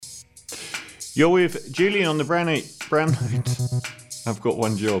You're with Julian on the Brown Note. I've got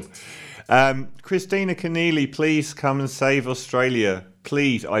one job. Kristina Keneally, please come and save Australia.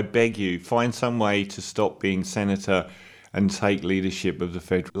 Please, I beg you, find some way to stop being senator and take leadership of the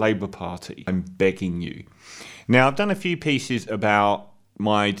Federal Labour Party. I'm begging you. Now, I've done a few pieces about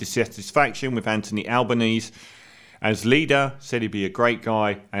my dissatisfaction with Anthony Albanese as leader. Said he'd be a great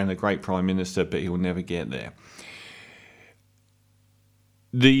guy and a great Prime Minister, but he'll never get there.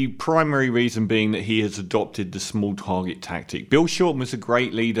 The primary reason being that he has adopted the small target tactic. Bill Shorten was a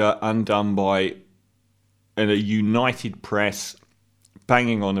great leader, undone by a united press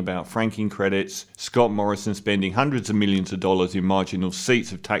banging on about franking credits, Scott Morrison spending hundreds of millions of dollars in marginal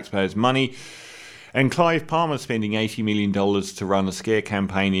seats of taxpayers' money, and Clive Palmer spending $80 million to run a scare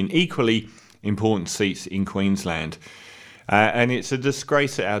campaign in equally important seats in Queensland. And it's a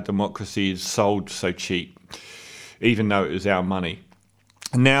disgrace that our democracy is sold so cheap, even though it was our money.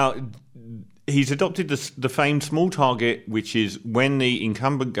 Now, he's adopted the famed small target, which is when the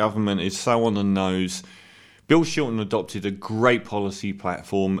incumbent government is so on the nose. Bill Shorten adopted a great policy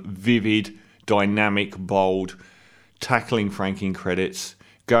platform, vivid, dynamic, bold, tackling franking credits,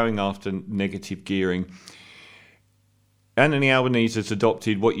 going after negative gearing. Anthony Albanese has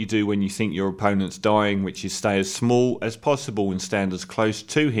adopted what you do when you think your opponent's dying, which is stay as small as possible and stand as close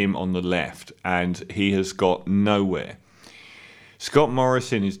to him on the left, and he has got nowhere. Scott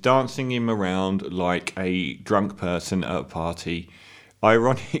Morrison is dancing him around like a drunk person at a party.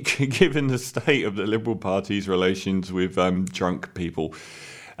 Ironic, given the state of the Liberal Party's relations with drunk people.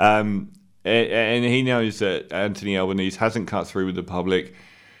 And he knows that Anthony Albanese hasn't cut through with the public.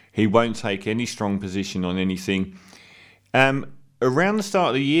 He won't take any strong position on anything. Around the start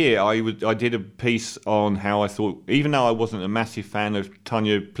of the year, I did a piece on how I thought, even though I wasn't a massive fan of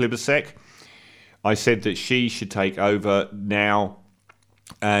Tanya Plibersek, I said that she should take over now,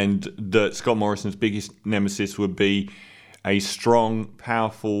 and that Scott Morrison's biggest nemesis would be a strong,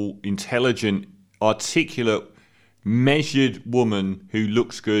 powerful, intelligent, articulate, measured woman who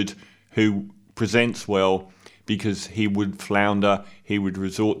looks good, who presents well, because he would flounder, he would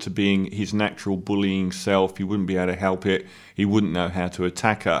resort to being his natural bullying self, he wouldn't be able to help it, he wouldn't know how to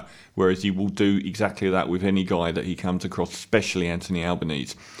attack her, whereas he will do exactly that with any guy that he comes across, especially Anthony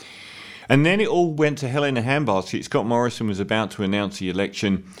Albanese. And then it all went to hell in a handbasket. Scott Morrison was about to announce the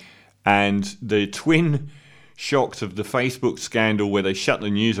election, and the twin shocks of the Facebook scandal where they shut the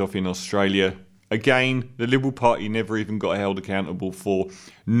news off in Australia. Again, the Liberal Party never even got held accountable for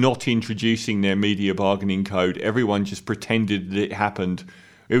not introducing their media bargaining code. Everyone just pretended that it happened.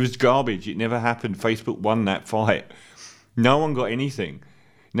 It was garbage. It never happened. Facebook won that fight. No one got anything.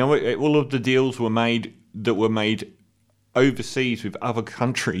 No, all of the deals were made overseas with other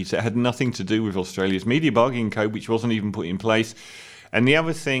countries that had nothing to do with Australia's media bargaining code, which wasn't even put in place. And the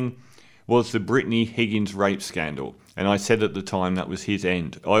other thing was the Brittany Higgins rape scandal. And I said at the time that was his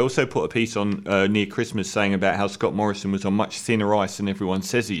end. I also put a piece on near Christmas saying about how Scott Morrison was on much thinner ice than everyone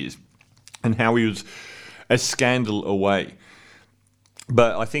says he is, and how he was a scandal away.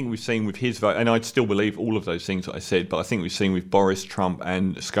 But I think we've seen with his vote, and I still believe all of those things that I said, but I think we've seen with Boris, Trump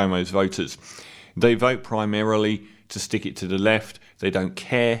and ScoMo's voters, they vote primarily to stick it to the left. They don't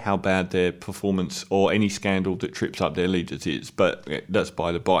care how bad their performance or any scandal that trips up their leaders is, but that's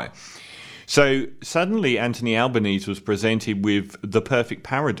by the by. So suddenly Anthony Albanese was presented with the perfect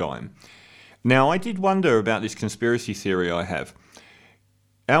paradigm. Now, I did wonder about this conspiracy theory I have.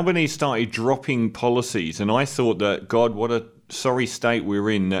 Albanese started dropping policies, and I thought that, God, what a sorry state we're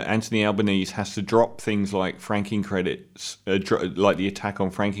in, that Anthony Albanese has to drop things like franking credits, like the attack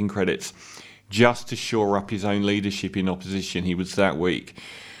on franking credits, just to shore up his own leadership in opposition. He was that weak.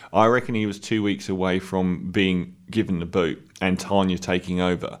 I reckon he was 2 weeks away from being given the boot and Tanya taking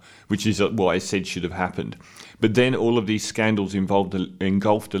over, which is what I said should have happened. But then all of these scandals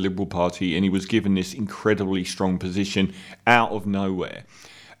engulfed the Liberal Party, and he was given this incredibly strong position out of nowhere.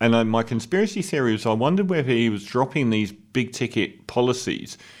 And my conspiracy theory was I wondered whether he was dropping these big-ticket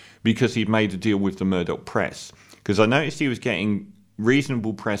policies because he'd made a deal with the Murdoch press. Because I noticed he was getting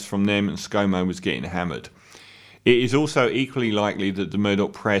reasonable press from them, and ScoMo was getting hammered. It is also equally likely that the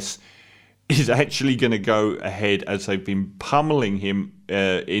Murdoch press is actually going to go ahead, as they've been pummeling him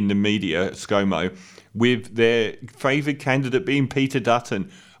in the media, ScoMo, with their favoured candidate being Peter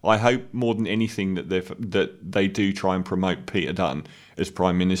Dutton. I hope more than anything that they do try and promote Peter Dutton as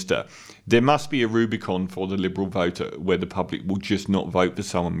Prime Minister. There must be a Rubicon for the Liberal voter where the public will just not vote for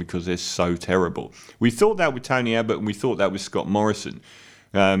someone because they're so terrible. We thought that with Tony Abbott, and we thought that with Scott Morrison.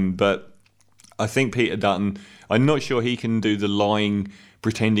 But I think Peter Dutton, I'm not sure he can do the lying,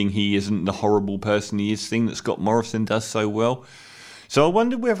 pretending he isn't the horrible person he is thing that Scott Morrison does so well. So I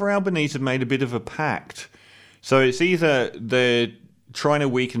wonder whether Albanese have made a bit of a pact. So it's either they're trying to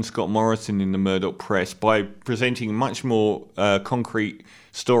weaken Scott Morrison in the Murdoch press by presenting much more concrete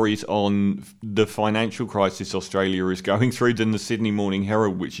stories on the financial crisis Australia is going through than the Sydney Morning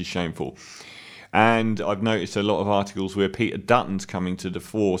Herald, which is shameful. And I've noticed a lot of articles where Peter Dutton's coming to the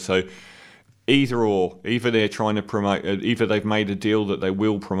fore. So either they're trying to promote, either they've made a deal that they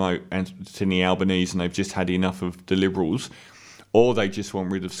will promote Anthony Albanese and they've just had enough of the Liberals, or they just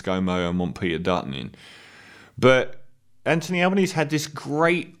want rid of ScoMo and want Peter Dutton in. But Anthony Albanese had this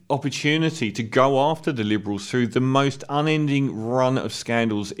great opportunity to go after the Liberals through the most unending run of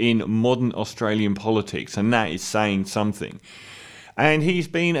scandals in modern Australian politics, and that is saying something. And he's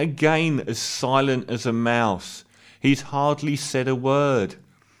been, again, as silent as a mouse. He's hardly said a word.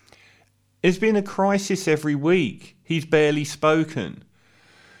 There's been a crisis every week. He's barely spoken.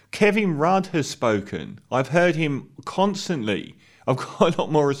 Kevin Rudd has spoken. I've heard him constantly. I've got a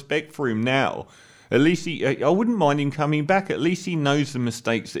lot more respect for him now. At least I wouldn't mind him coming back. At least he knows the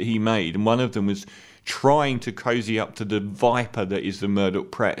mistakes that he made. And one of them was trying to cozy up to the viper that is the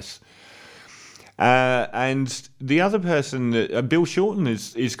Murdoch press. And the other person, Bill Shorten,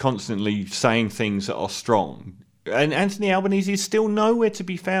 is constantly saying things that are strong. And Anthony Albanese is still nowhere to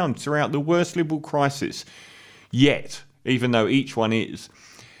be found throughout the worst Liberal crisis yet, even though each one is.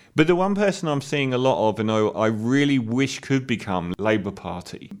 But the one person I'm seeing a lot of, and I really wish could become Labour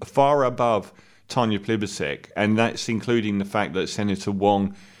Party, far above Tanya Plibersek, and that's including the fact that Senator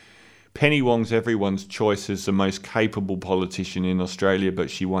Wong, Penny Wong's everyone's choice as the most capable politician in Australia, but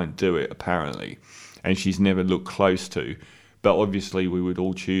she won't do it, apparently. And she's never looked close to. But obviously we would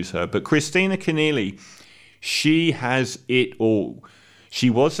all choose her. But Kristina Keneally, she has it all. She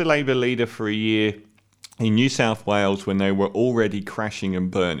was the Labour leader for a year in New South Wales when they were already crashing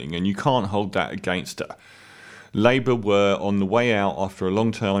and burning, and you can't hold that against her. Labour were on the way out after a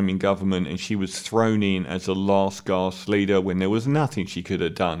long time in government, and she was thrown in as a last gasp leader when there was nothing she could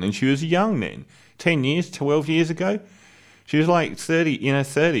have done. And she was young then, 12 years ago. She was like 30, in her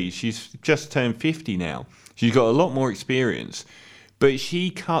 30s. She's just turned 50 now. She's got a lot more experience, but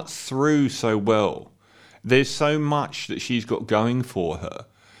she cuts through so well. There's so much that she's got going for her.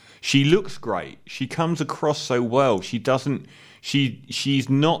 She looks great. She comes across so well. She's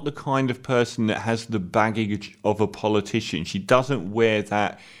not the kind of person that has the baggage of a politician. She doesn't wear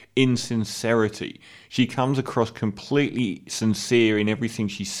that insincerity. She comes across completely sincere in everything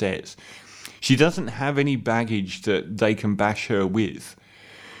she says. She doesn't have any baggage that they can bash her with.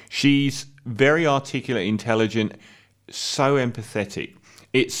 She's very articulate, intelligent, so empathetic.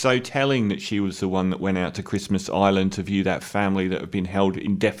 It's so telling that she was the one that went out to Christmas Island to view that family that had been held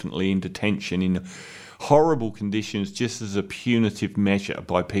indefinitely in detention in horrible conditions just as a punitive measure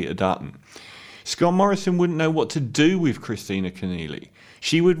by Peter Dutton. Scott Morrison wouldn't know what to do with Kristina Keneally.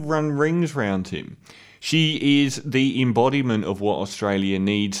 She would run rings round him. She is the embodiment of what Australia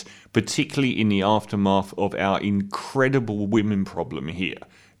needs, particularly in the aftermath of our incredible women problem here,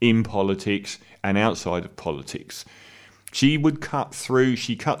 in politics and outside of politics. She would cut through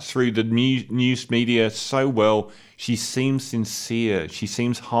the news media so well. She seems sincere. She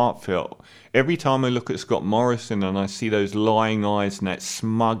seems heartfelt. Every time I look at Scott Morrison and I see those lying eyes and that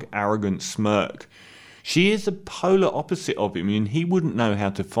smug, arrogant smirk, she is the polar opposite of him, and he wouldn't know how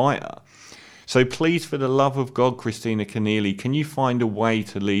to fight her. So please, for the love of God, Kristina Keneally, can you find a way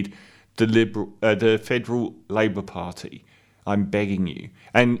to lead the Federal Labour Party? I'm begging you.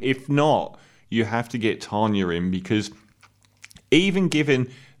 And if not, you have to get Tanya in, because even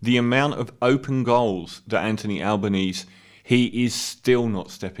given the amount of open goals that Anthony Albanese, he is still not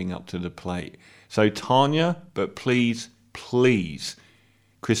stepping up to the plate. So Tanya, but please, Kristina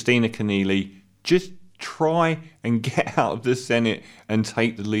Keneally, just try and get out of the Senate and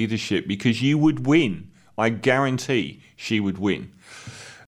take the leadership, because you would win. I guarantee she would win.